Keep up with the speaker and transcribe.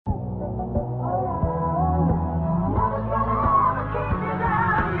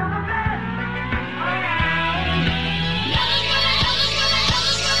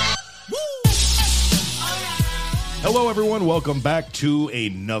Hello, everyone. Welcome back to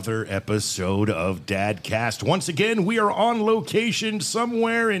another episode of Dadcast. Once again, we are on location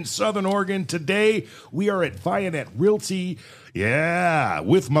somewhere in Southern Oregon. Today, we are at Vianet Realty. Yeah,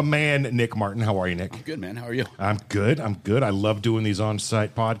 with my man, Nick Martin. How are you, Nick? I'm good, man. How are you? I'm good. I love doing these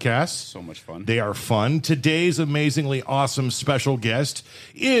on-site podcasts. So much fun. They are fun. Today's amazingly awesome special guest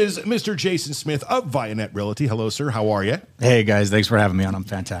is Mr. Jason Smith of Vianet Realty. Hello, sir. How are you? Hey, guys. Thanks for having me on. I'm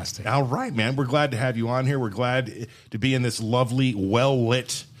fantastic. All right, man. We're glad to have you on here. We're glad to be in this lovely,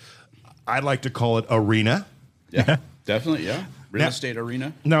 well-lit, I'd like to call it arena. Yeah, definitely, yeah. Real estate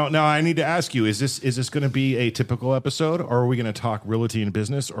arena. Now, I need to ask you, is this going to be a typical episode, or are we going to talk realty and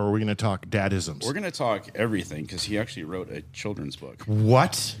business, or are we going to talk dadisms? We're going to talk everything because he actually wrote a children's book.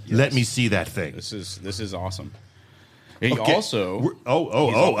 What? Yes. Let me see that thing. This is awesome. He Okay.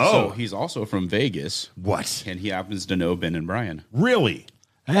 also he's also from Vegas. What? And he happens to know Ben and Brian. Really?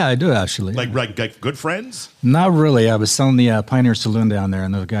 Yeah, I do actually. Like good friends? Not really. I was selling the Pioneer Saloon down there,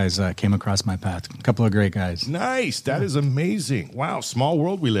 and those guys came across my path. A couple of great guys. Nice. That is amazing. Wow, small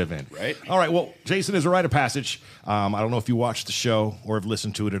world we live in. Right. All right, well, Jason is a rite of passage. I don't know if you watched the show or have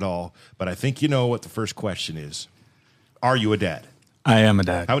listened to it at all, but I think you know what the first question is. Are you a dad? I am a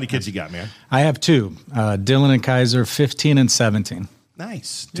dad. How many kids you got, man? I have two, Dylan and Kaiser, 15 and 17.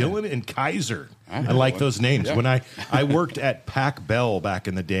 Nice. Dylan and Kaiser. I know like one. those names. Yeah. When I worked at Pac Bell back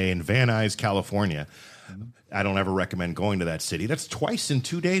in the day in Van Nuys, California, I don't ever recommend going to that city. That's twice in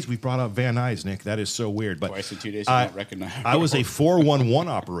 2 days we brought up Van Nuys, Nick. That is so weird. But Twice in 2 days, you don't recognize. I was a 411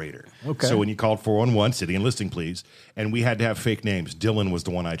 operator. Okay. So when you called 411, city and listing, please, and we had to have fake names. Dylan was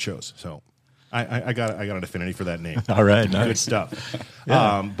the one I chose. So I got an affinity for that name. All right, Good nice. stuff.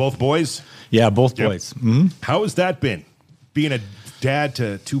 Both boys? Yeah, both Yep. boys. Mm-hmm. How has that been, being a dad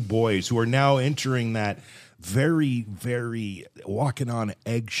to two boys who are now entering that very, very walking on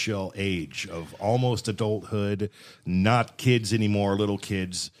eggshell age of almost adulthood, not kids anymore, little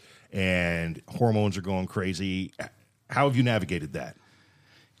kids, and hormones are going crazy? How have you navigated that?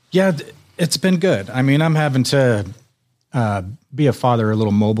 Yeah, it's been good. I mean, I'm having to be a father a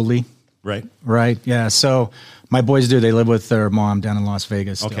little mobily. Right? Right. Yeah. So my boys they live with their mom down in Las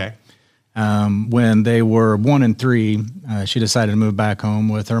Vegas. Still. Okay. When they were 1 and 3, she decided to move back home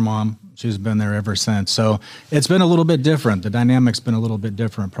with her mom. She's been there ever since. So it's been a little bit different. The dynamic's been a little bit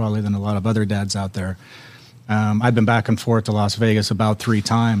different probably than a lot of other dads out there. I've been back and forth to Las Vegas about 3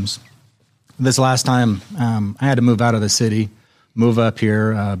 times. This last time, I had to move out of the city, move up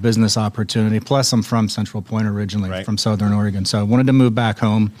here, business opportunity. Plus, I'm from Central Point originally, Right. from Southern Oregon. So I wanted to move back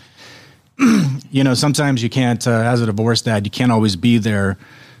home. You know, sometimes you can't, as a divorced dad, you can't always be there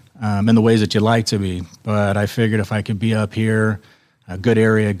in the ways that you'd like to be. But I figured if I could be up here, a good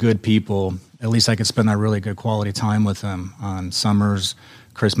area, good people, at least I could spend that really good quality time with them on summers,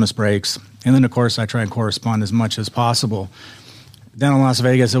 Christmas breaks. And then, of course, I try and correspond as much as possible. Down in Las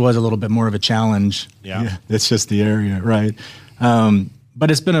Vegas, it was a little bit more of a challenge. Yeah. It's just the area, right?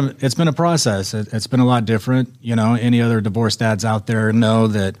 But it's been a process. It's been a lot different. You know, any other divorced dads out there know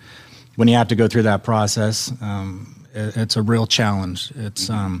that when you have to go through that process, it's a real challenge. It's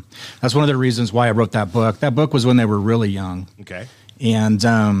that's one of the reasons why I wrote that book. That book was when they were really young. Okay. And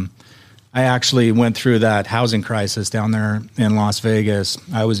I actually went through that housing crisis down there in Las Vegas.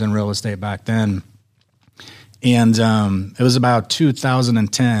 I was in real estate back then. And it was about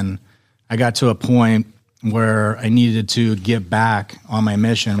 2010. I got to a point where I needed to get back on my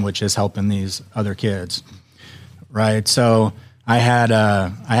mission, which is helping these other kids. Right. So I had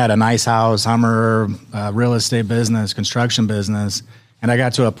a nice house, Hummer, real estate business, construction business. And I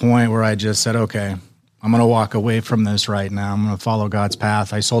got to a point where I just said, okay, I'm going to walk away from this right now. I'm going to follow God's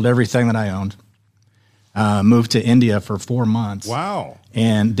path. I sold everything that I owned, moved to India for 4 months. Wow.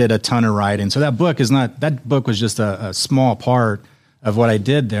 And did a ton of writing. So that book was just a small part of what I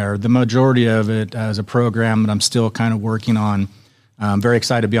did there. The majority of it is a program that I'm still kind of working on. I'm very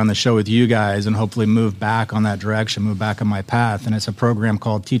excited to be on the show with you guys and hopefully move back on that direction, move back on my path. And it's a program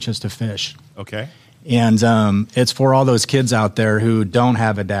called Teach Us to Fish. Okay. And it's for all those kids out there who don't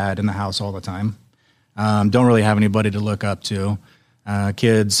have a dad in the house all the time, don't really have anybody to look up to,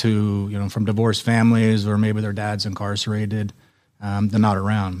 kids who, you know, from divorced families or maybe their dad's incarcerated, they're not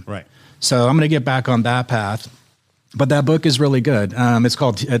around. Right. So I'm going to get back on that path. But that book is really good. It's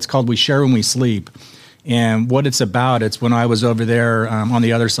called We Share When We Sleep. And what it's about, it's when I was over there on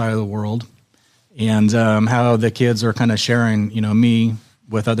the other side of the world and how the kids are kind of sharing, you know, me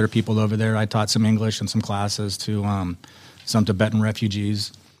with other people over there. I taught some English and some classes to some Tibetan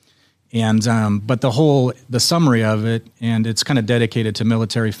refugees. And but the summary of it, and it's kind of dedicated to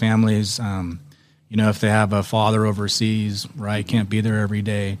military families, you know, if they have a father overseas, right, can't be there every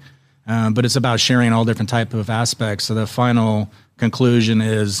day. But it's about sharing all different type of aspects. So the final conclusion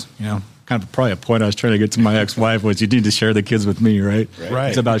is, kind of probably a point I was trying to get to my ex-wife was you need to share the kids with me, right?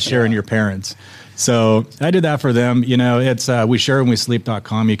 It's about sharing your parents. So I did that for them. It's we share when we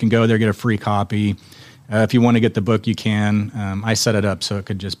sleep.com. You can go there, get a free copy. If you want to get the book, you can. I set it up so it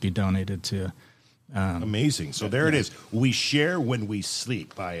could just be donated to. Amazing. So there it is. We Share When We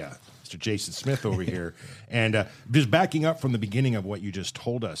Sleep by Mr. Jason Smith over here. And just backing up from the beginning of what you just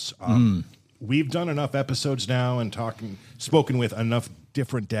told us, we've done enough episodes now and spoken with enough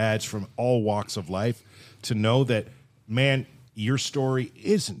different dads from all walks of life to know that, man, your story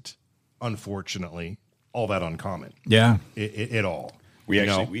isn't, unfortunately, all that uncommon. Yeah. At all. We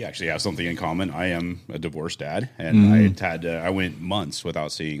actually have something in common. I am a divorced dad, and I went months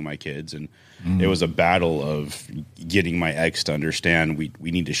without seeing my kids, and it was a battle of getting my ex to understand we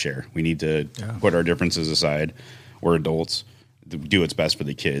need to share. We need to put our differences aside. We're adults. Do what's best for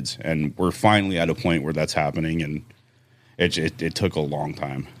the kids, and we're finally at a point where that's happening, and it took a long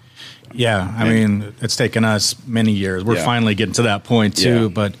time. Yeah, I mean, it's taken us many years. We're finally getting to that point too,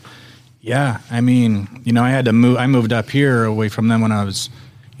 but. Yeah, I mean, I had to move. I moved up here away from them when I was,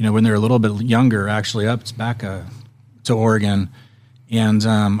 when they were a little bit younger, actually back to Oregon. And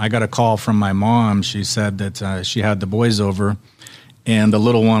I got a call from my mom. She said that she had the boys over, and the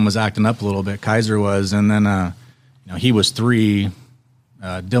little one was acting up a little bit. Kaiser was, and then he was 3.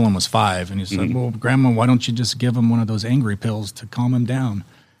 Dylan was 5, and he said, "Well, Grandma, why don't you just give him one of those angry pills to calm him down?"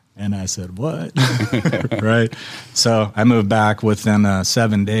 And I said, "What?" Right. So I moved back within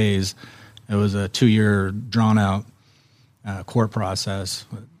 7 days. It was a 2-year drawn-out court process.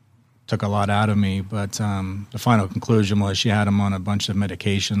 It took a lot out of me, but the final conclusion was she had him on a bunch of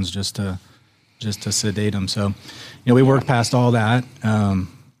medications just to sedate him. So, we worked past all that.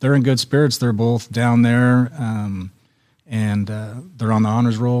 They're in good spirits. They're both down there, and they're on the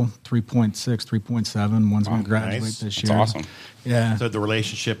honors roll, 3.6, 3.7. One's going to graduate this year. That's awesome. Yeah. So the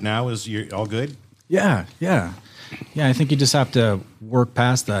relationship now is all good? Yeah. I think you just have to work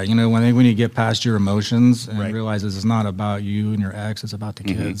past that. When you get past your emotions and realize this is not about you and your ex, it's about the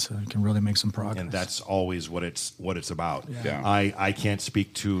kids. So you can really make some progress. And that's always what it's about. Yeah. I can't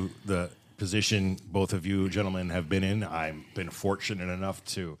speak to the position both of you gentlemen have been in. I've been fortunate enough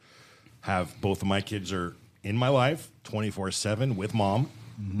to have both of my kids are in my life 24/7 with mom,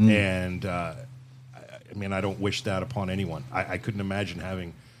 and I don't wish that upon anyone. I couldn't imagine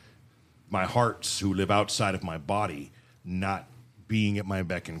having my hearts who live outside of my body not being at my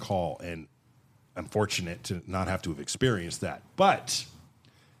beck and call, and I'm fortunate to not have to have experienced that. But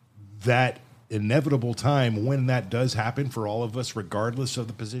that inevitable time when that does happen for all of us, regardless of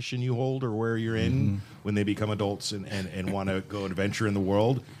the position you hold or where you're in, when they become adults and want to go adventure in the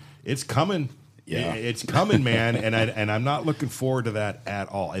world, it's coming. Yeah. It's coming, man, and I'm not looking forward to that at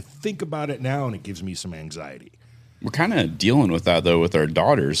all. I think about it now, and it gives me some anxiety. We're kind of dealing with that, though, with our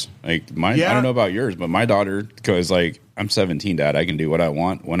daughters. Like, I don't know about yours, but my daughter goes like, I'm 17, Dad. I can do what I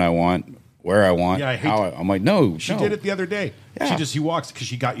want, when I want, where I want, I'm like, no. She did it the other day. Yeah. She walks, because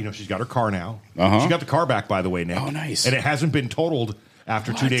she's got her car now. She got the car back, by the way, Nick. Oh, nice. And it hasn't been totaled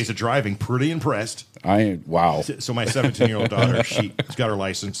after 2 days of driving. Pretty impressed. Wow. So my 17-year-old daughter, she's got her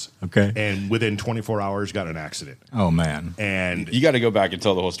license. Okay. And within 24 hours, got in an accident. Oh, man. And you got to go back and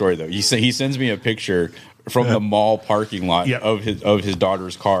tell the whole story, though. He sends me a picture from the mall parking lot of his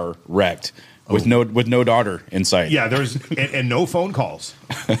daughter's car wrecked with no daughter in sight. Yeah, there's and no phone calls.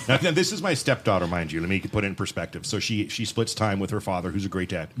 Now, this is my stepdaughter, mind you. Let me put it in perspective. So she splits time with her father, who's a great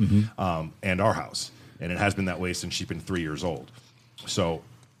dad, and our house, and it has been that way since she's been 3 years old. So,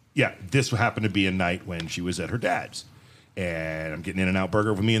 yeah, this happened to be a night when she was at her dad's. And I'm getting In-N-Out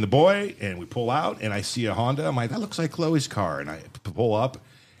Burger with me and the boy, and we pull out, and I see a Honda. I'm like, that looks like Chloe's car. And I pull up,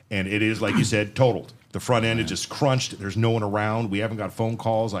 and it is, like you said, totaled. The front end is just crunched. There's no one around. We haven't got phone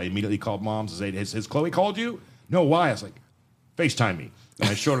calls. I immediately called mom to say, has Chloe called you? No, why? I was like, FaceTime me. And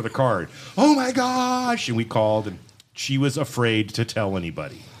I showed her the card. Oh, my gosh. And we called, and she was afraid to tell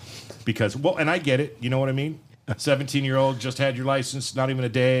anybody. Because, and I get it. You know what I mean? 17-year-old just had your license, not even a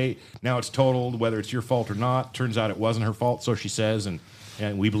day. Now it's totaled, whether it's your fault or not. Turns out it wasn't her fault, so she says, and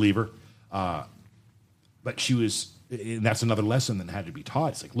we believe her. But she was, and that's another lesson that had to be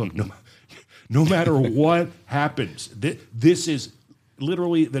taught. It's like, look, no matter what happens, this is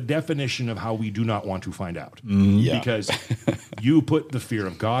literally the definition of how we do not want to find out. Because you put the fear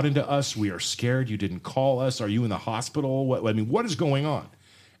of God into us. We are scared. You didn't call us. Are you in the hospital? What is going on?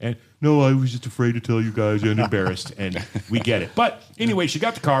 And no, I was just afraid to tell you guys and embarrassed. And we get it. But anyway, she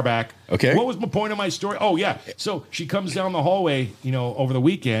got the car back. Okay. What was the point of my story? Oh, yeah. So she comes down the hallway, over the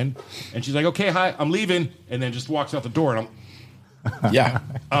weekend, and she's like, okay, hi, I'm leaving. And then just walks out the door. And Yeah.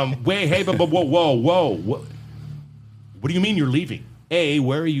 Wait, hey, but whoa. What do you mean you're leaving? A,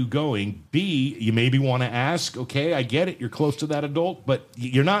 where are you going? B, you maybe want to ask, okay, I get it, you're close to that adult, but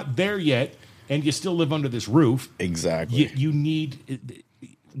you're not there yet, and you still live under this roof. Exactly. You need,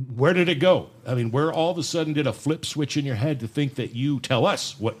 where did it go? I mean, where all of a sudden did a flip switch in your head to think that you tell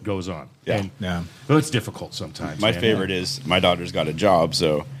us what goes on? Yeah. Well, it's difficult sometimes. My favorite is my daughter's got a job,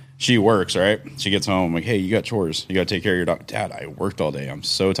 so she works, right? She gets home, I'm like, hey, you got chores. You got to take care of your dog. Dad, I worked all day. I'm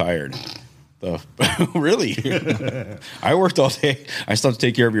so tired. Really? I worked all day. I still have to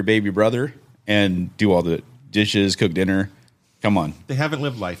take care of your baby brother and do all the dishes, cook dinner. Come on. They haven't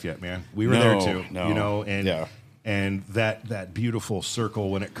lived life yet, man. We were there too, No. And that beautiful circle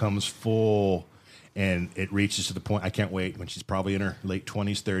when it comes full and it reaches to the point, I can't wait when she's probably in her late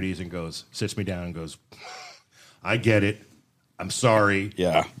 20s, 30s and goes, sits me down and goes, I get it. I'm sorry.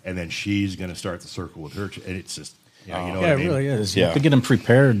 Yeah. And then she's going to start the circle with her. And it's just, you know what Yeah, I mean? it really is. Yeah. You have to get them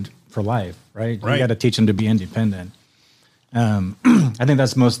prepared for life, right? Right. You got to teach them to be independent. I think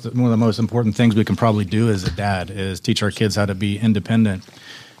that's one of the most important things we can probably do as a dad is teach our kids how to be independent.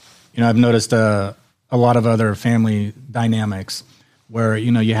 You know, I've noticed a lot of other family dynamics where,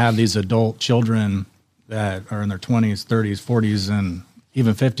 you know, you have these adult children that are in their 20s, 30s, 40s, and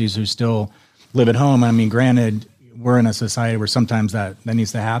even 50s who still live at home. I mean, granted, we're in a society where sometimes that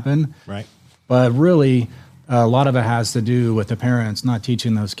needs to happen. Right. But really, a lot of it has to do with the parents not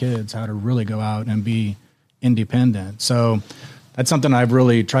teaching those kids how to really go out and be independent. So that's something I've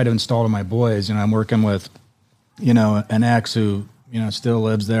really tried to install in my boys. You know, I'm working with, you know, an ex who, you know, still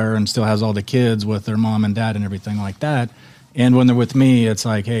lives there and still has all the kids with their mom and dad and everything like that. And when they're with me, it's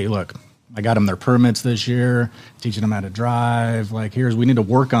like, hey, look, I got them their permits this year, teaching them how to drive. Like, we need to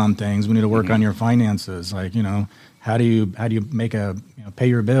work on things. We need to work on your finances. Like, you know, how do you make pay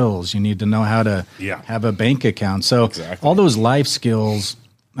your bills? You need to know how to have a bank account. So all those life skills,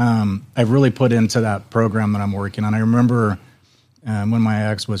 I've really put into that program that I'm working on. I remember when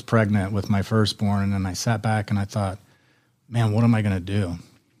my ex was pregnant with my firstborn, and then I sat back and I thought, man, what am I going to do?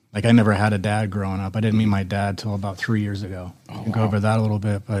 Like, I never had a dad growing up. I didn't meet my dad till about 3 years ago. We can go over that a little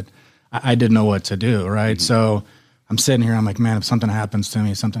bit, but I didn't know what to do, right? Mm-hmm. So I'm sitting here, I'm like, man, if something happens to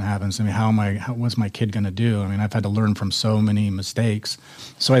me, what's my kid going to do? I mean, I've had to learn from so many mistakes.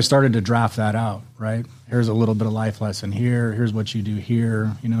 So I started to draft that out, right? Here's a little bit of life lesson here. Here's what you do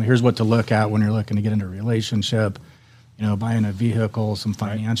here. You know, here's what to look at when you're looking to get into a relationship, you know, buying a vehicle, some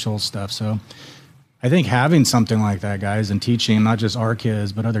financial stuff. So I think having something like that, guys, and teaching not just our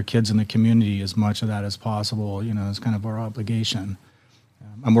kids, but other kids in the community as much of that as possible, you know, is kind of our obligation.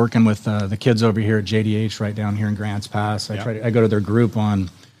 I'm working with the kids over here at JDH right down here in Grants Pass. I go to their group on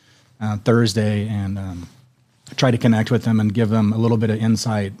Thursday and try to connect with them and give them a little bit of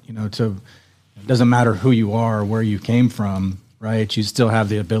insight, you know, it doesn't matter who you are, where you came from, right? You still have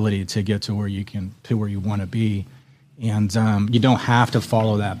the ability to get to where you want to be. And you don't have to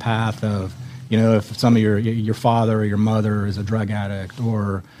follow that path of, you know, if some of your father or your mother is a drug addict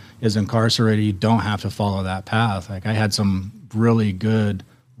or is incarcerated, you don't have to follow that path. Like, I had some really good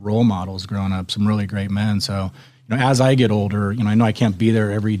role models growing up, some really great men. So, you know, as I get older, you know, I know I can't be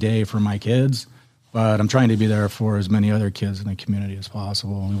there every day for my kids, but I'm trying to be there for as many other kids in the community as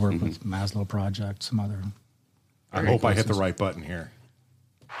possible. We work with Maslow Project, some other. I hope I hit the right button here.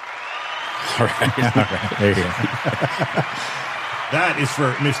 All right. There you go. That is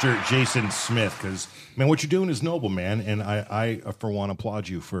for Mr. Jason Smith, because, man, what you're doing is noble, man, and I for one, applaud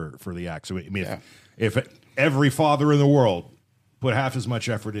you for the act. So, I mean, if every father in the world put half as much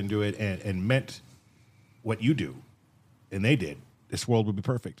effort into it and meant what you do, and they did, this world would be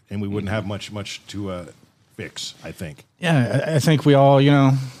perfect, and we wouldn't have much to fix, I think. Yeah, I think we all, you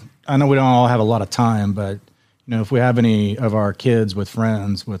know, I know we don't all have a lot of time, but, you know, if we have any of our kids with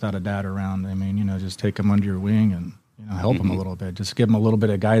friends without a dad around, I mean, you know, just take them under your wing and, you know, help them a little bit. Just give them a little bit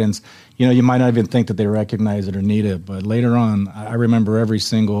of guidance. You know, you might not even think that they recognize it or need it, but later on, I remember every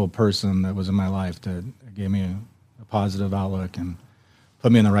single person that was in my life that gave me a positive outlook and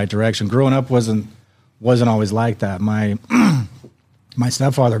put me in the right direction. Growing up wasn't always like that. My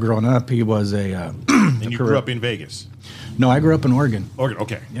stepfather growing up, he was and you grew up in Vegas? No, I grew up in Oregon. Oregon,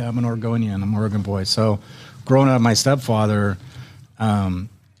 okay. Yeah, I'm an Oregonian. I'm an Oregon boy. So growing up, my stepfather,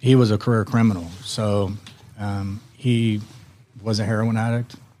 he was a career criminal. So he was a heroin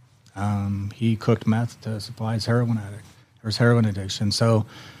addict. He cooked meth to supply his heroin addiction. So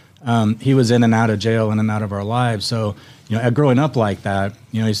he was in and out of jail, in and out of our lives. So, you know, growing up like that,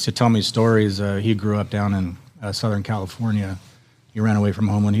 you know, he used to tell me stories. He grew up down in Southern California. He ran away from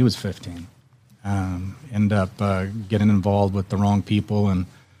home when he was 15. Ended up getting involved with the wrong people and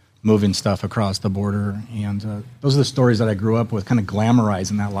moving stuff across the border. And those are the stories that I grew up with, kind of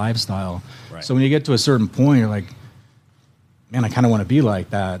glamorizing that lifestyle. Right. So when you get to a certain point, you're like, man, I kind of want to be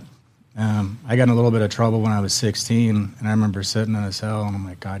like that. I got in a little bit of trouble when I was 16, and I remember sitting in a cell, and I'm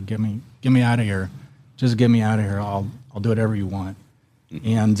like, God, get me out of here. Just get me out of here. I'll do whatever you want.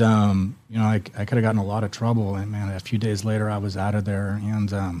 And, I could have gotten a lot of trouble. And, man, a few days later, I was out of there.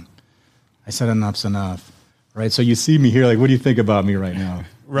 And I said, enough's enough. Right? So you see me here, like, what do you think about me right now?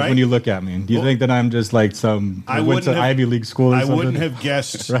 Right. When you look at me. Do you think that I'm just like I went to Ivy League school or something? I wouldn't have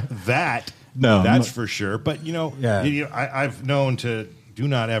guessed that. No. That's for sure. But, I've known to do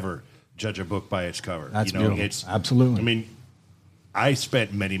not ever judge a book by its cover. That's beautiful. Absolutely. I mean, I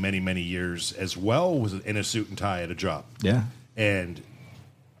spent many, many, many years as well was in a suit and tie at a job. Yeah. And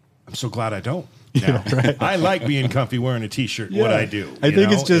I'm so glad I don't. Now. Yeah, right. I like being comfy wearing a T-shirt, what I do. I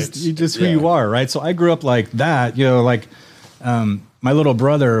think it's just who you are, right? So I grew up like that, my little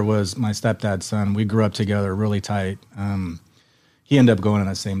brother was my stepdad's son. We grew up together really tight. He ended up going in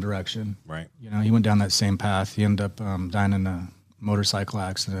that same direction. Right. He went down that same path. He ended up dying in a motorcycle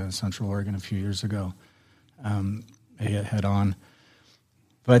accident in Central Oregon a few years ago. He hit head on.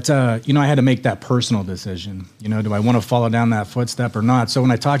 But, I had to make that personal decision. Do I want to follow down that footstep or not? So when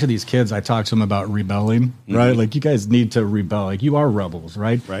I talk to these kids, I talk to them about rebelling, right? Like, you guys need to rebel. Like, you are rebels,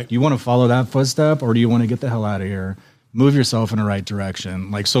 right? Right. Do you want to follow that footstep, or do you want to get the hell out of here? Move yourself in the right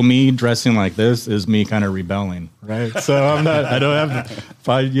direction. Like, so me dressing like this is me kind of rebelling, right? So I don't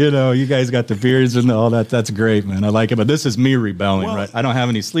have, you guys got the beards and all that. That's great, man. I like it. But this is me rebelling, right? I don't have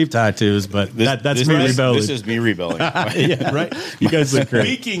any sleeve tattoos, but that's me rebelling. This is me rebelling. Yeah, right. You guys look great.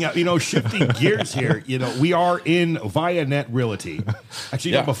 Speaking of, shifting gears here, we are in ViaNet Realty.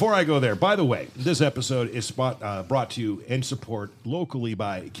 Actually, before I go there, by the way, this episode is brought to you and support locally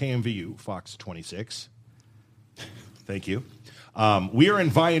by KMVU Fox 26. Thank you. We are in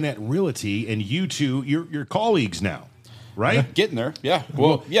ViaNet Realty, and you two, you're colleagues now, right? Yeah, getting there. Yeah.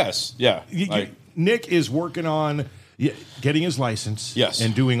 Well, yes. Yeah. Nick is working on getting his license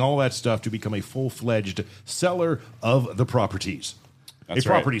and doing all that stuff to become a full-fledged seller of the properties. That's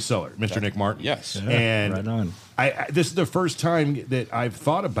property seller, Mr. Nick Martin. Yes. Yeah, and right on. This is the first time that I've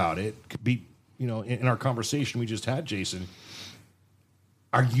thought about it. In our conversation we just had, Jason,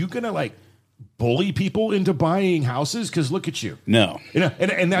 are you going to bully people into buying houses? Because look at you. No.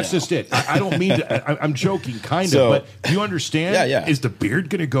 And that's just it. I don't mean to. I'm joking, kind of. But do you understand? Yeah. Is the beard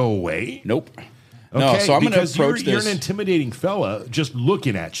going to go away? Nope. Okay, no, so I'm going to approach You're an intimidating fella just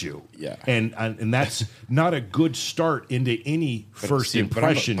looking at you. Yeah. And that's not a good start into any first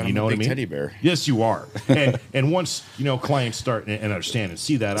impression. I'm you know a what I big mean? Teddy bear. Yes, you are. And once clients start and understand and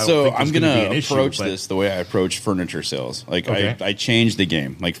see that, I don't so think I'm going to approach this the way I approach furniture sales. Okay. I changed the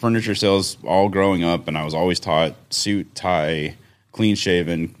game. Like furniture sales, all growing up, and I was always taught suit, tie, clean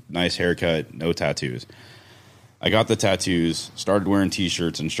shaven, nice haircut, no tattoos. I got the tattoos, started wearing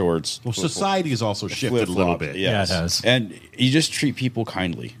T-shirts and shorts. Well, society has also shifted a little bit. Yes. Yeah, it has. And you just treat people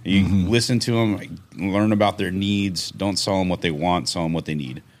kindly. You listen to them, learn about their needs. Don't sell them what they want, sell them what they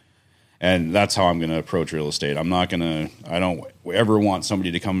need. And that's how I'm going to approach real estate. I don't ever want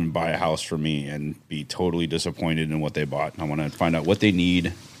somebody to come and buy a house from me and be totally disappointed in what they bought. I want to find out what they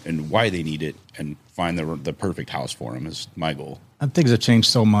need and why they need it and find the perfect house for them is my goal. And things have changed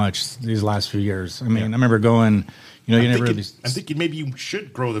so much these last few years. I mean, I remember going, I'm thinking maybe you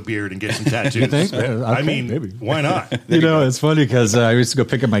should grow the beard and get some tattoos. You think? Okay, maybe. Why not? It's funny because I used to go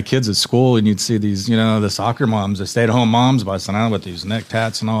pick up my kids at school, and you'd see these, the soccer moms, the stay-at-home moms busting out with these neck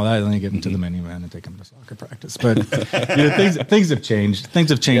tats and all that, and then you get them to the minivan and take them to soccer practice. But things have changed.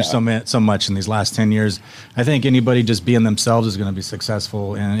 Things have changed so much in these last 10 years. I think anybody just being themselves is going to be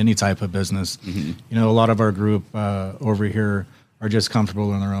successful in any type of business. A lot of our group over here are just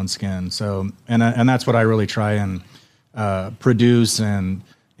comfortable in their own skin. So, and that's what I really try and produce and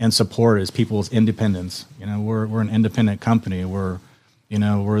support is people's independence. We're an independent company. We're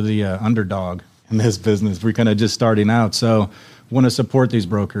the underdog in this business. We're kind of just starting out. So want to support these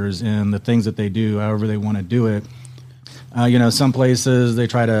brokers in the things that they do, however they want to do it. Some places they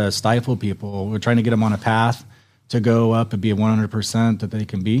try to stifle people. We're trying to get them on a path to go up and be 100% that they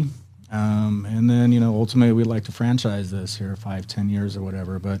can be. And then, ultimately we'd like to franchise this here 5-10 years or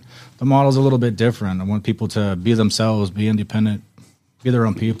whatever, but the model's a little bit different. I want people to be themselves, be independent, be their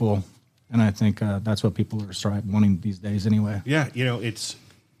own people. And I think that's what people are wanting these days anyway. Yeah. It's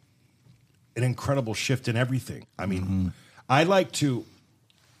an incredible shift in everything. I mean, I like to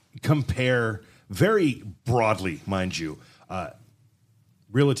compare very broadly, mind you,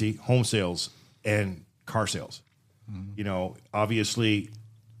 realty, home sales, and car sales. Obviously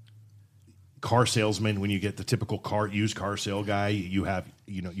car salesman, when you get the typical used car sale guy, you have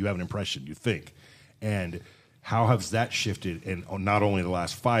an impression, you think. And how has that shifted in not only the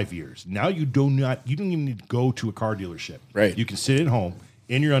last 5 years? Now you don't even need to go to a car dealership. Right. You can sit at home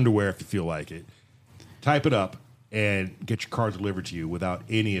in your underwear if you feel like it, type it up, and get your car delivered to you without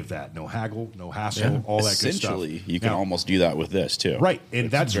any of that. No haggle, no hassle, all that good stuff. Essentially, you can almost do that with this too. Right. And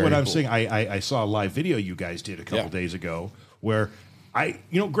that's what I'm cool. saying. I saw a live video you guys did a couple days ago where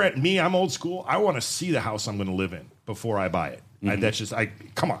Grant, I'm old school. I want to see the house I'm going to live in before I buy it.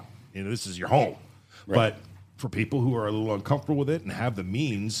 Come on. This is your home. Right. But for people who are a little uncomfortable with it and have the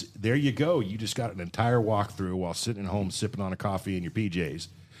means, there you go. You just got an entire walkthrough while sitting at home sipping on a coffee in your PJs.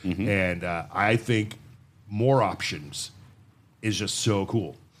 Mm-hmm. And I think more options is just so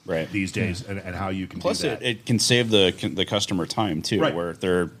cool these days, and how you can Plus do that. It can save the customer time too, where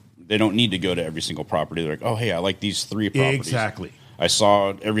they don't need to go to every single property. They're like, oh, hey, I like these 3 properties. Exactly. I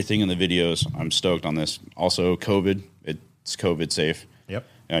saw everything in the videos. I'm stoked on this. Also, COVID. It's COVID safe. Yep.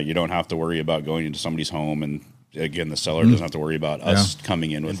 You don't have to worry about going into somebody's home, and again, the seller doesn't have to worry about us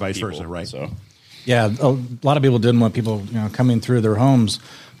coming in with and vice people. versa, right? So, yeah, a lot of people didn't want people coming through their homes.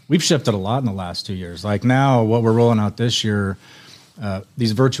 We've shifted a lot in the last 2 years. Like now, what we're rolling out this year,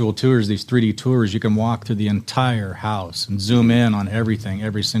 these virtual tours, these 3D tours, you can walk through the entire house and zoom in on everything,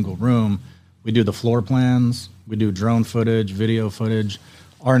 every single room. We do the floor plans. We do drone footage, video footage.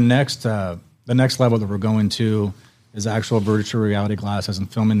 Our the next level that we're going to is actual virtual reality glasses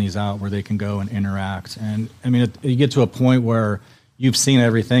and filming these out where they can go and interact. And I mean, you get to a point where you've seen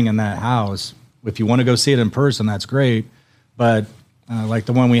everything in that house. If you want to go see it in person, that's great. But like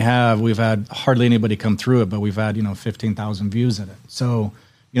the one we've had hardly anybody come through it, but we've had 15,000 views in it. So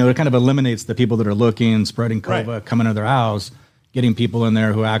it kind of eliminates the people that are looking, spreading COVID, coming to their house, getting people in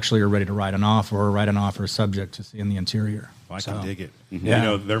there who actually are ready to write an offer or write an offer subject to see in the interior. I can dig it. Mm-hmm.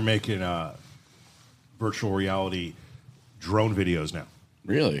 Yeah. They're making virtual reality drone videos now.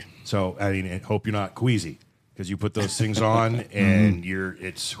 really, So I hope you're not queasy because you put those things on and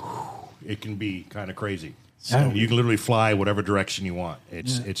it can be kind of crazy. So you can literally fly whatever direction you want.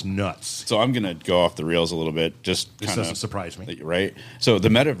 It's nuts. so I'm gonna go off the rails a little bit. This Doesn't surprise me. Right? So the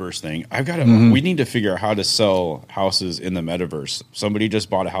metaverse thing, I've got to. We need to figure out how to sell houses in the metaverse. Somebody just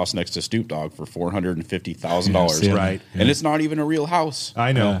bought a house next to Snoop Dogg for $450,000, Right. And it's not even a real house.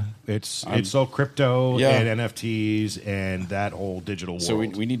 I know. It's all crypto Yeah. and NFTs and that whole digital world. So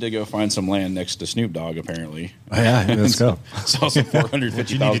we need to go find some land next to Snoop Dogg. Apparently, Yeah, let's go. sell some what you need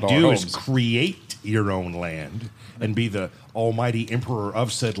 $450,000 to do homes. is create your own land and be the almighty emperor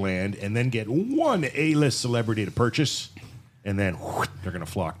of said land, and then get one A-list celebrity to purchase, and then they're going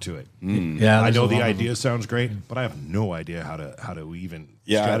to flock to it. Yeah, I there's know a the lot of idea sounds great, but I have no idea how to even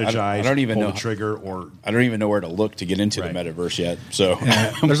Yeah, strategize. I don't even pull know the trigger, or I don't even know where to look to get into Right. the metaverse yet. So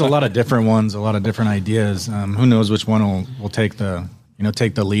There's a lot of different ones, a lot of different ideas. Who knows which one will take the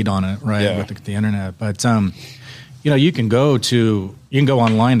lead on it, right? Yeah. With the internet, but you can go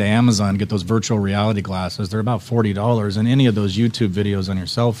online to Amazon and get those virtual reality glasses. They're about $40, and any of those YouTube videos on your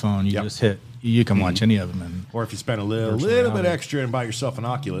cell phone, you just hit. You can watch any of them. And or if you spend a little bit extra and buy yourself an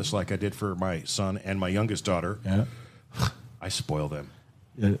Oculus, like I did for my son and my youngest daughter, I spoil them.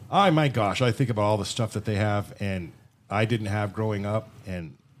 Yeah. Oh my gosh, I think about all the stuff that they have and I didn't have growing up,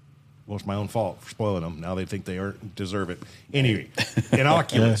 and well, it's my own fault for spoiling them. Now they think they deserve it. Anyway, in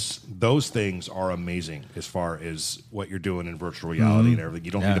Oculus, those things are amazing as far as what you're doing in virtual reality and everything.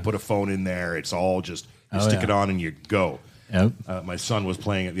 You don't need to put a phone in there. It's all just stick it on and you go. Yep. My son was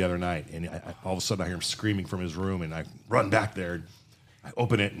playing it the other night, and all of a sudden I hear him screaming from his room, and I run back there. I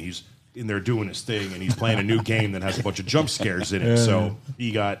open it, and he's in there doing his thing, and he's playing a new game that has a bunch of jump scares in it. So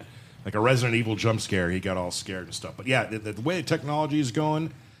he got like a Resident Evil jump scare. He got all scared and stuff. But yeah, the way the technology is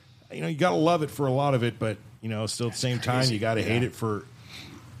going, you got to love it for a lot of it, but still at the same time, you got to hate it for.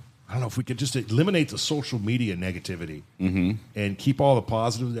 I don't know if we could just eliminate the social media negativity and keep all the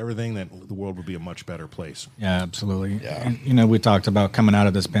positives, everything, that the world would be a much better place. Yeah, absolutely. Yeah. And, we talked about coming out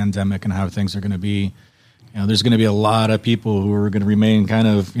of this pandemic and how things are going to be. There's going to be a lot of people who are going to remain kind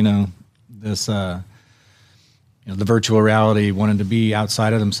of, this, the virtual reality, wanting to be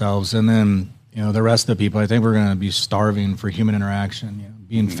outside of themselves. And then, the rest of the people, I think we're going to be starving for human interaction,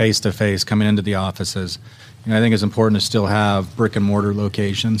 being face-to-face, coming into the offices. I think it's important to still have brick and mortar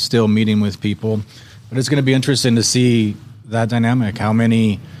locations, still meeting with people. But it's going to be interesting to see that dynamic, how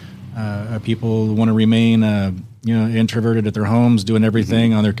many people want to remain introverted at their homes, doing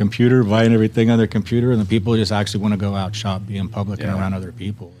everything on their computer, buying everything on their computer, and the people just actually want to go out, shop, be in public, and around other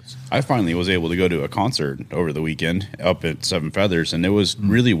people. I finally was able to go to a concert over the weekend up at Seven Feathers, and it was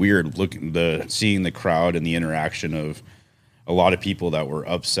really weird seeing the crowd and the interaction of a lot of people that were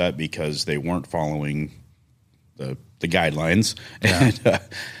upset because they weren't following the guidelines,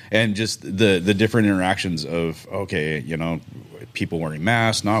 and just the different interactions of, okay, you know, people wearing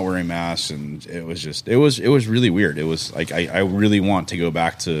masks, not wearing masks, and it was really weird. It was like I really want to go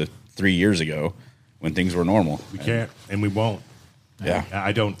back to 3 years ago when things were normal. We can't, and we won't. Yeah,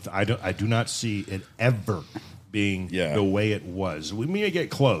 I do not see it ever being the way it was. We may get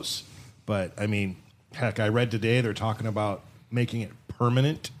close, but I mean, heck, I read today they're talking about making it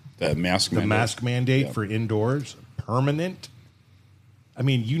permanent. The mask mandate for indoors, permanent. I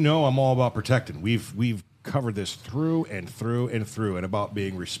mean, you know, I'm all about protecting. We've covered this through and through and through, and about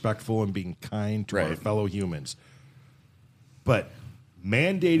being respectful and being kind to our fellow humans. But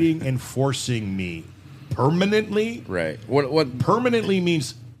mandating and forcing me permanently, right? What permanently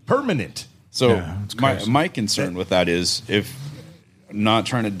means permanent. So my concern with that is, if not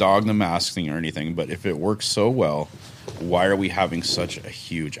trying to dog the mask thing or anything, but if it works so well, why are we having such a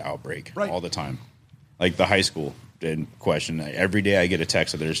huge outbreak all the time? Like the high school in question, every day I get a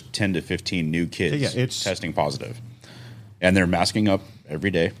text that there's 10 to 15 new kids testing positive, and they're masking up every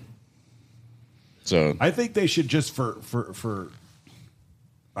day. So I think they should just for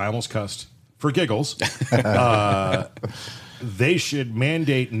I almost cussed, for giggles, they should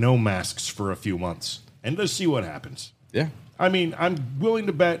mandate no masks for a few months and let's see what happens. Yeah. I mean, I'm willing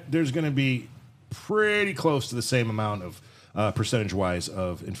to bet there's going to be pretty close to the same amount of percentage-wise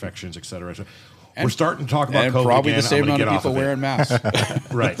of infections, et cetera. We're starting to talk about COVID probably again. the same amount of people of wearing masks.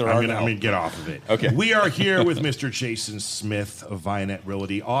 Right. I'm going to get off of it. Okay. We are here with Mr. Jason Smith of Vianet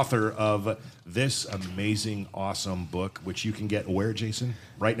Realty, author of this amazing, awesome book, which you can get where, Jason?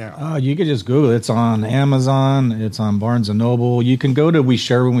 Right now. You can just Google it. It's on Amazon. It's on Barnes & Noble. You can go to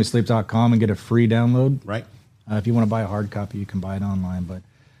WeShareWhenWeSleep.com and get a free download. Right. If you want to buy a hard copy, you can buy it online. But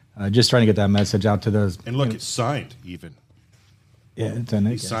just trying to get that message out to those. And look, it's signed even. Yeah, it's a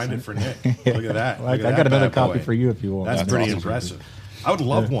Nick. He signed it for Nick. Look at that. Well, I got another copy for you if you want. That's pretty impressive. I would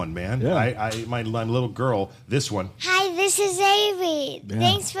love one, man. Yeah. My little girl, this one. Hi, this is Avery. Yeah.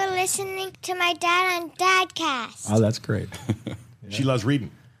 Thanks for listening to my dad on Dadcast. Oh, that's great. She loves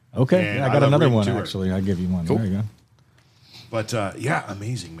reading. Okay, I got another one, actually. I'll give you one. Cool. There you go. But,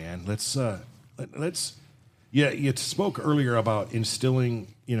 amazing, man. Let's you spoke earlier about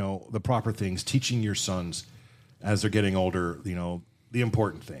instilling, the proper things, teaching your sons as they're getting older, the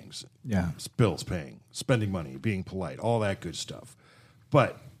important things. Yeah. Bills paying, spending money, being polite, all that good stuff.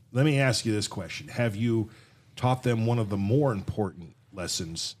 But let me ask you this question. Have you taught them one of the more important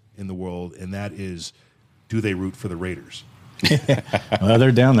lessons in the world, and that is, do they root for the Raiders? Well,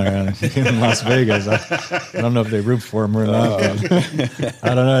 they're down there in Las Vegas. I don't know if they root for them or not.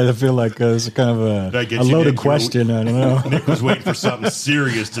 I don't know. I feel like it's kind of a loaded question. I don't know. Nick was waiting for something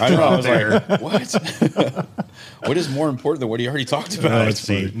serious to drop there. Like, what? What is more important than what he already talked about?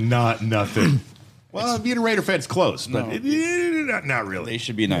 See, not nothing. Well, being a Raider fan's close, but not really. They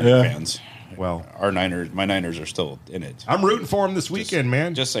should be Niner fans. Well, my Niners are still in it. I'm rooting for them this weekend,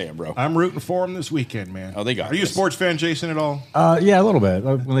 man. Just saying, bro. I'm rooting for them this weekend, man. Oh, they got. Are you a sports fan, Jason, at all? Yeah, a little bit.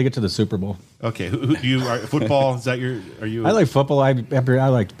 When they get to the Super Bowl. Okay, who do you? Football? Is that your? Are you? I like football. I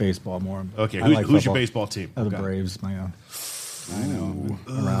like baseball more. Okay, who's your baseball team? The Braves. My own. I know.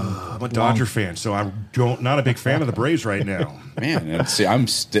 I'm a Dodger fan, so I'm not a big fan of the Braves right now. Man, see, I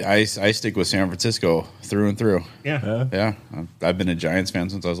stick with San Francisco through and through. Yeah. I've been a Giants fan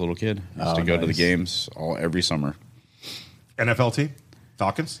since I was a little kid. I used to go to the games every summer. NFL team,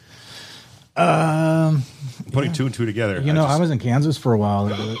 Falcons. Putting two and two together. I was in Kansas for a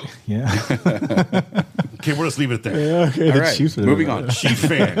while. Okay, we'll just leave it there. Yeah, okay, all right, moving on. Chief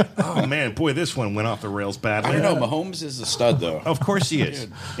fan. Oh man, boy, this one went off the rails badly. I don't know. Mahomes is a stud, though. Of course he is.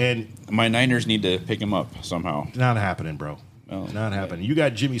 And my Niners need to pick him up somehow. Not happening, bro. Not happening. You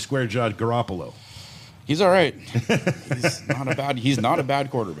got Jimmy Square Jawed Garoppolo. He's all right. He's not a bad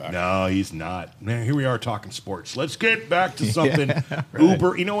quarterback. No, he's not. Man, here we are talking sports. Let's get back to something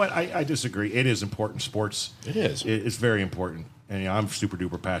uber. You know what? I disagree. It is important. Sports. It is. It's very important, and I'm super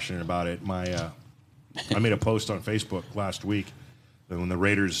duper passionate about it. I made a post on Facebook last week that when the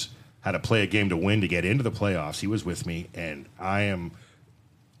Raiders had to play a game to win to get into the playoffs. He was with me, and I am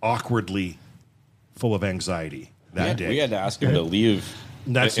awkwardly full of anxiety that day. We had to ask him to leave.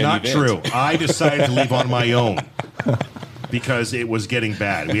 That's not true. I decided to leave on my own because it was getting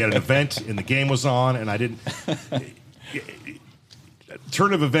bad. We had an event, and the game was on, and I didn't.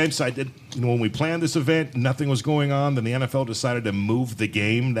 Turn of events, I did. When we planned this event, nothing was going on. Then the NFL decided to move the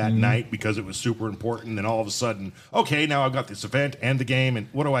game that night because it was super important. And all of a sudden, okay, now I've got this event and the game, and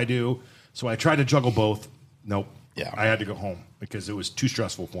what do I do? So I tried to juggle both. Nope. Yeah. I had to go home because it was too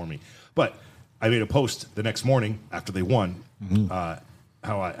stressful for me. But I made a post the next morning after they won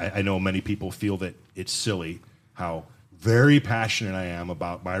how I know many people feel that it's silly, how very passionate I am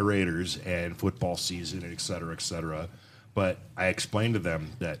about my Raiders and football season, and et cetera, et cetera. But I explained to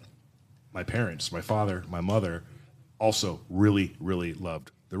them that my parents, my father, my mother, also really, really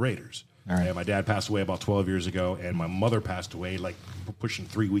loved the Raiders. All right. And my dad passed away about 12 years ago, and my mother passed away like pushing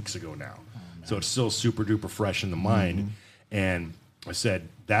 3 weeks ago now. So it's still super duper fresh in the mind. And I said,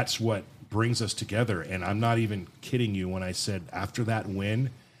 that's what brings us together. And I'm not even kidding you when I said after that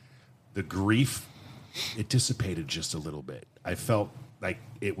win, the grief, it dissipated just a little bit. I felt like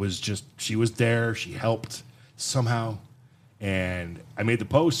it was just, she was there, she helped somehow. And I made the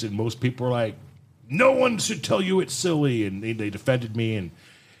post, and most people were like, no one should tell you it's silly. And they defended me. And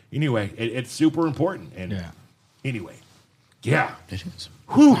anyway, it's super important. And anyway, yeah. It is.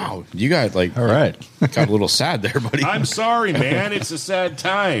 Wow, you got like all right. got a little sad there, buddy. I'm sorry, man. It's a sad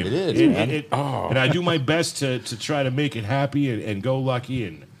time. It is, man. And I do my best to try to make it happy and go lucky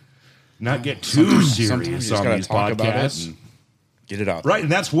and not get too serious Sometimes you just on gotta these talk about it podcasts. and get it out. Right,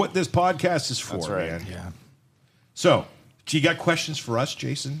 and that's what this podcast is for, That's right. man. Yeah. So, do you got questions for us,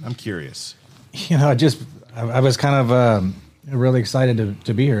 Jason? I'm curious. You know, I was kind of really excited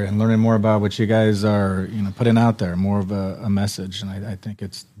to be here and learning more about what you guys are, putting out there, more of a message. And I think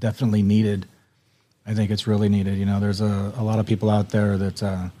it's definitely needed. I think it's really needed. There's a lot of people out there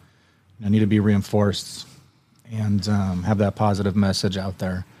that need to be reinforced and have that positive message out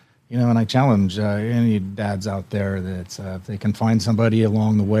there. And I challenge any dads out there that if they can find somebody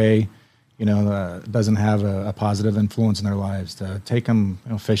along the way, doesn't have a positive influence in their lives, to take them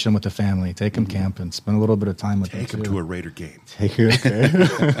fishing with the family, take them camping, spend a little bit of time with them. Take them to a Raider game.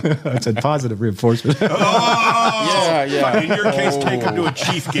 That's a positive reinforcement. Oh, yeah. In your case, take them to a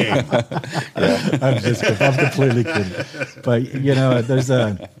Chief game. I'm completely kidding. But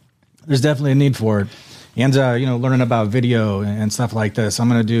there's definitely a need for it. And learning about video and stuff like this. I'm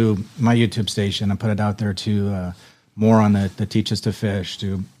going to do my YouTube station and put it out there to more on the Teach Us to Fish,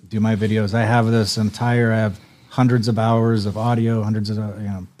 to do my videos. I have hundreds of hours of audio, hundreds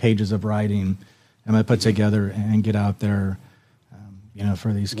of pages of writing. I'm going to put together and get out there,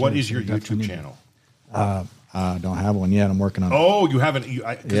 for these kids. What is your YouTube channel? I don't have one yet. I'm working on it. Oh, you haven't?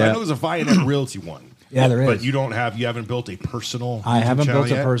 Because I know there's a Vianet Realty one. Yeah, there is. But you haven't built a personal I haven't channel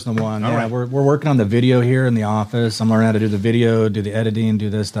built a yet? personal one. All Yeah, right. we're working on the video here in the office. I'm learning how to do the video, do the editing, do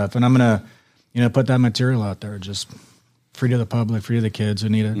this stuff. And I'm going to, put that material out there, just free to the public, free to the kids who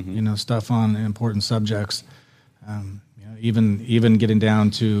need it, stuff on important subjects. Even getting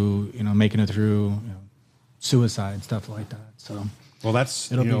down to, making it through suicide, stuff like that. So, well,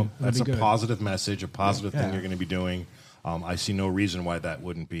 that's it'll that's be a good. positive message, a positive thing Yeah. you're going to be doing. I see no reason why that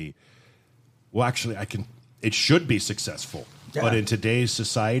wouldn't be. Well, actually, it should be successful. Yeah. But in today's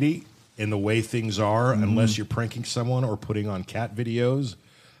society, in the way things are, unless you're pranking someone or putting on cat videos,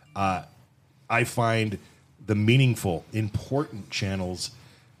 I find the meaningful, important channels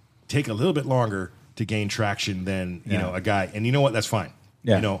take a little bit longer to gain traction than a guy. And you know what? That's fine.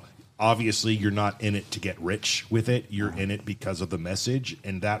 Yeah. Obviously, you're not in it to get rich with it. You're in it because of the message,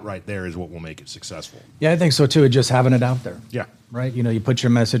 and that right there is what will make it successful. Yeah, I think so too. Just having it out there. Yeah. Right. You put your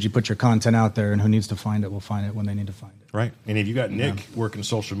message, you put your content out there, and who needs to find it will find it when they need to find it. Right. And if you got Nick working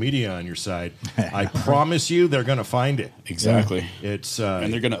social media on your side, I promise you they're going to find it. Exactly. It's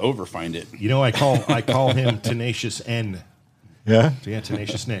And they're going to overfind it. I call him Tenacious N. Yeah. So, yeah,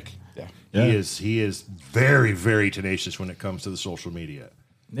 Tenacious Nick. Yeah. He is very, very tenacious when it comes to the social media.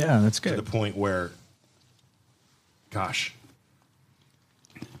 Yeah, that's To the good. point where, gosh,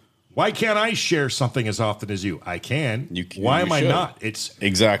 why can't I share something as often as you? I can. Why you am I should. not? It's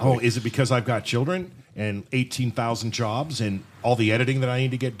Exactly. Oh, is it because I've got children and 18,000 jobs and all the editing that I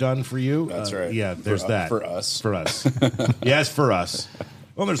need to get done for you? That's right. Yeah, there's that. For us. For us. Yes, for us.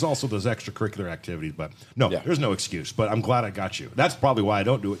 Well, there's also those extracurricular activities, but no, there's no excuse. But I'm glad I got you. That's probably why I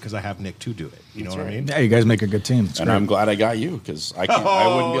don't do it, because I have Nick to do it. You know what I mean? Yeah, you guys make a good team. It's And great. I'm glad I got you, because I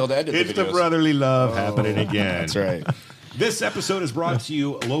wouldn't be able to edit It's the the videos. brotherly love happening again. That's right. This episode is brought to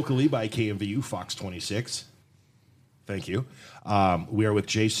you locally by KMVU Fox 26. Thank you. We are with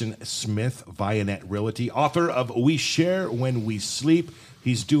Jason Smith, Vianet Realty, author of We Share When We Sleep.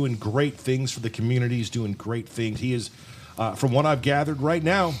 He's doing great things for the community. He's doing great things. He is, from what I've gathered right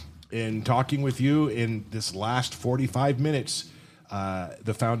now, in talking with you in this last 45 minutes,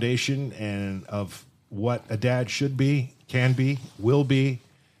 the foundation and of what a dad should be, can be, will be,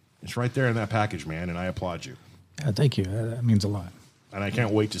 it's right there in that package, man, and I applaud you. Yeah, thank you. That means a lot. And I can't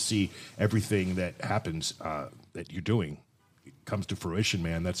wait to see everything that happens that you're doing. It comes to fruition,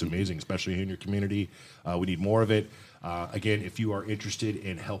 man. That's amazing, especially in your community. We need more of it. Again, if you are interested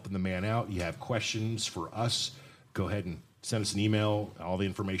in helping the man out, you have questions for us, go ahead and send us an email. All the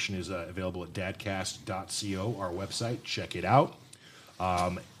information is available at dadcast.co, our website. Check it out.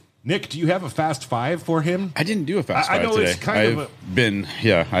 Nick, do you have a Fast Five for him? I didn't do a Fast I Five know today. it's kind of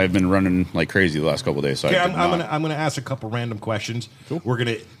I've been running like crazy the last couple of days. So Okay, I'm gonna ask a couple random questions. Cool. We're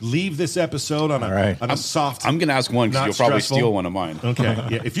gonna leave this episode on a soft. I'm gonna ask one because you'll probably stressful. steal one of mine. Okay,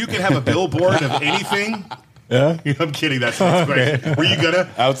 yeah. If you could have a billboard of anything, Yeah. I'm kidding. That's the next question. Were you gonna?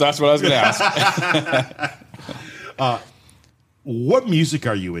 That's what I was gonna ask. What music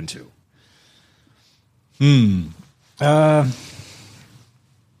are you into?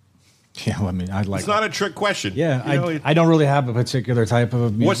 Yeah, I mean, I'd like. It's not a trick question. Yeah, You know, I don't really have a particular type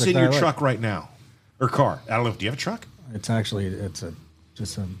of music. What's in that I your like. truck right now, or car? I don't know. Do you have a truck? It's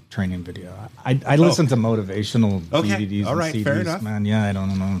just a training video. I listen to motivational DVDs all right, and CDs. fair enough. Man, yeah, I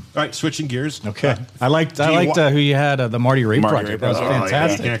don't know. All right, switching gears. Okay, I liked you who you had the Marty Ray Marty project. Ray That was project.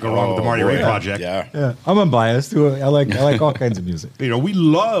 fantastic. You can't go wrong with the Marty boy. Ray project. Yeah. Yeah, I'm unbiased. I like all kinds of music. You know, we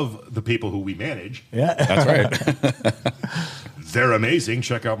love the people who we manage. Yeah, That's right. They're amazing.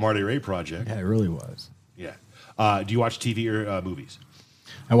 Check out Marty Ray project. yeah, it really was. Yeah. Do you watch TV or movies?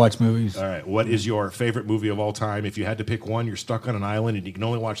 I watch movies. All right. What is your favorite movie of all time? If you had to pick one, you're stuck on an island and you can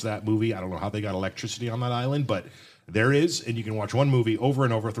only watch that movie. I don't know how they got electricity on that island, but there is, and you can watch one movie over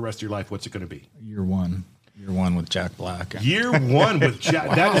and over for the rest of your life. What's it going to be? Year one with Jack Black. Year One with Jack.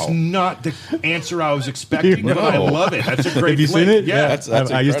 Wow. That is not the answer I was expecting, but I No. love it. That's a great Have you flick. seen it? Yeah. That's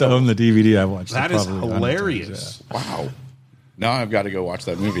I used to incredible. own the DVD. I watched. That it is probably 100 times, hilarious. Wow. Now I've got to go watch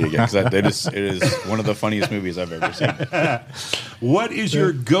that movie again because it is one of the funniest movies I've ever seen. What is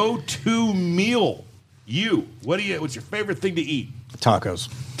your go-to meal? What's your favorite thing to eat? yeah. Tacos.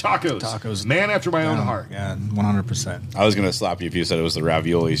 Tacos. Man after my own heart. Yeah, 100%. I was going to slap you if you said it was the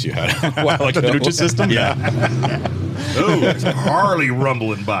raviolis you had a while ago. The Nutrisystem? Yeah. Ooh, it's Harley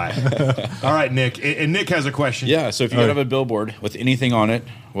rumbling by. All right, Nick. And Nick has a question. Yeah. So if you could have a billboard with anything on it,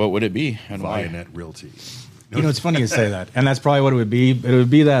 what would it be and why? Vianet Realty. You know, it's funny you say that, and that's probably what it would be. It would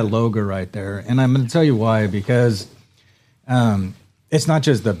be that logo right there, and I'm going to tell you why. Because it's not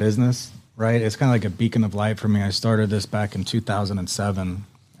just the business, right? It's kind of like a beacon of light for me. I started this back in 2007.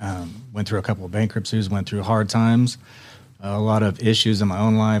 Went through a couple of bankruptcies, went through hard times, a lot of issues in my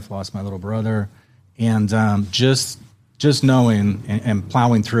own life. Lost my little brother, and just knowing and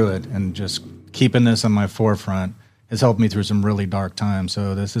plowing through it, and just keeping this on my forefront has helped me through some really dark times.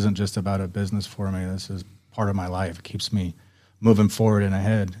 So this isn't just about a business for me. This is part of my life. It keeps me moving forward and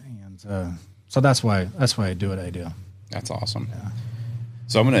ahead. And so that's why I do what I do. That's awesome. Yeah.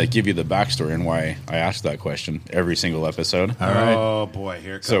 So I'm going to give you the backstory and why I asked that question every single episode. All right. Oh, boy.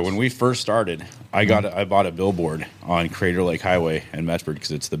 Here it comes. So when we first started, I bought a billboard on Crater Lake Highway in Medford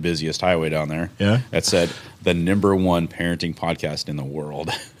because it's the busiest highway down there. Yeah. That said, the #1 parenting podcast in the world.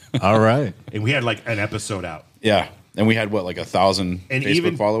 All right. And we had like an episode out. Yeah. And we had, 1,000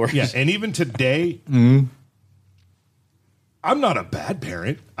 Facebook followers? Yeah, and even today, I'm not a bad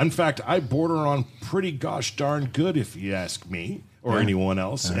parent. In fact, I border on pretty gosh darn good, if you ask me or anyone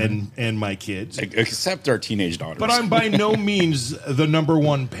else, and my kids. Except our teenage daughters. But I'm by no means the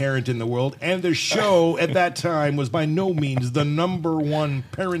 #1 parent in the world, and the show at that time was by no means the #1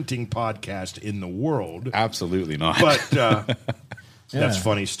 parenting podcast in the world. Absolutely not. But that's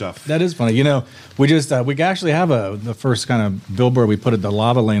funny stuff. That is funny. You know, we just we actually have the first kind of billboard. We put the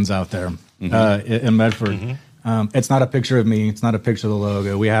lava lanes out there in Medford. It's not a picture of me. It's not a picture of the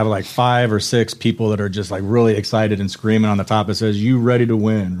logo. We have 5 or 6 people that are just really excited and screaming on the top. It says, "You ready to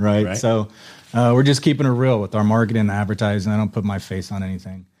win?" Right? So we're just keeping it real with our marketing and advertising. I don't put my face on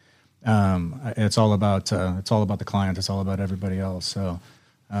anything. It's all about the client. It's all about everybody else. So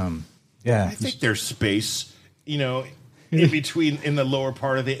yeah, I think there's space, in between, in the lower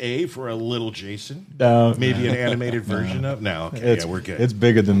part of the A for a little Jason. No, maybe an animated version of. No, okay, we're good. It's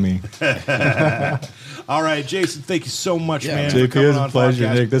bigger than me. All right, Jason, thank you so much, man. JP, for coming it's a on pleasure,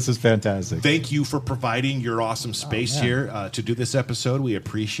 podcast. Nick. This is fantastic. Thank you for providing your awesome space here to do this episode. We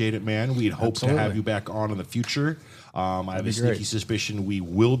appreciate it, man. We'd hope to have you back on in the future. I have a sneaky suspicion we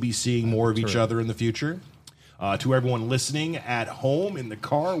will be seeing more of each other in the future. To everyone listening at home, in the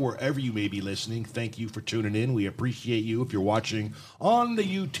car, wherever you may be listening, thank you for tuning in. We appreciate you. If you're watching on the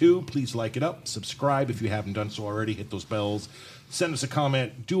YouTube, please like it up. Subscribe if you haven't done so already. Hit those bells. Send us a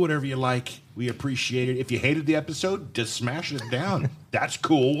comment. Do whatever you like. We appreciate it. If you hated the episode, just smash it down. That's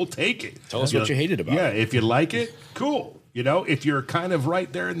cool. We'll take it. Tell us what you hated about it. Yeah, if you like it, cool. If you're kind of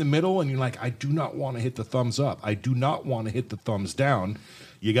right there in the middle and you're like, I do not want to hit the thumbs up, I do not want to hit the thumbs down,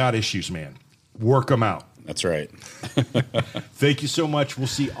 you got issues, man. Work them out. That's right. Thank you so much. We'll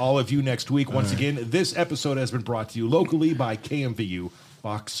see all of you next week. Once again, this episode has been brought to you locally by KMVU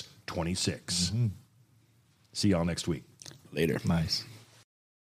Fox 26. See y'all next week. Later. Nice.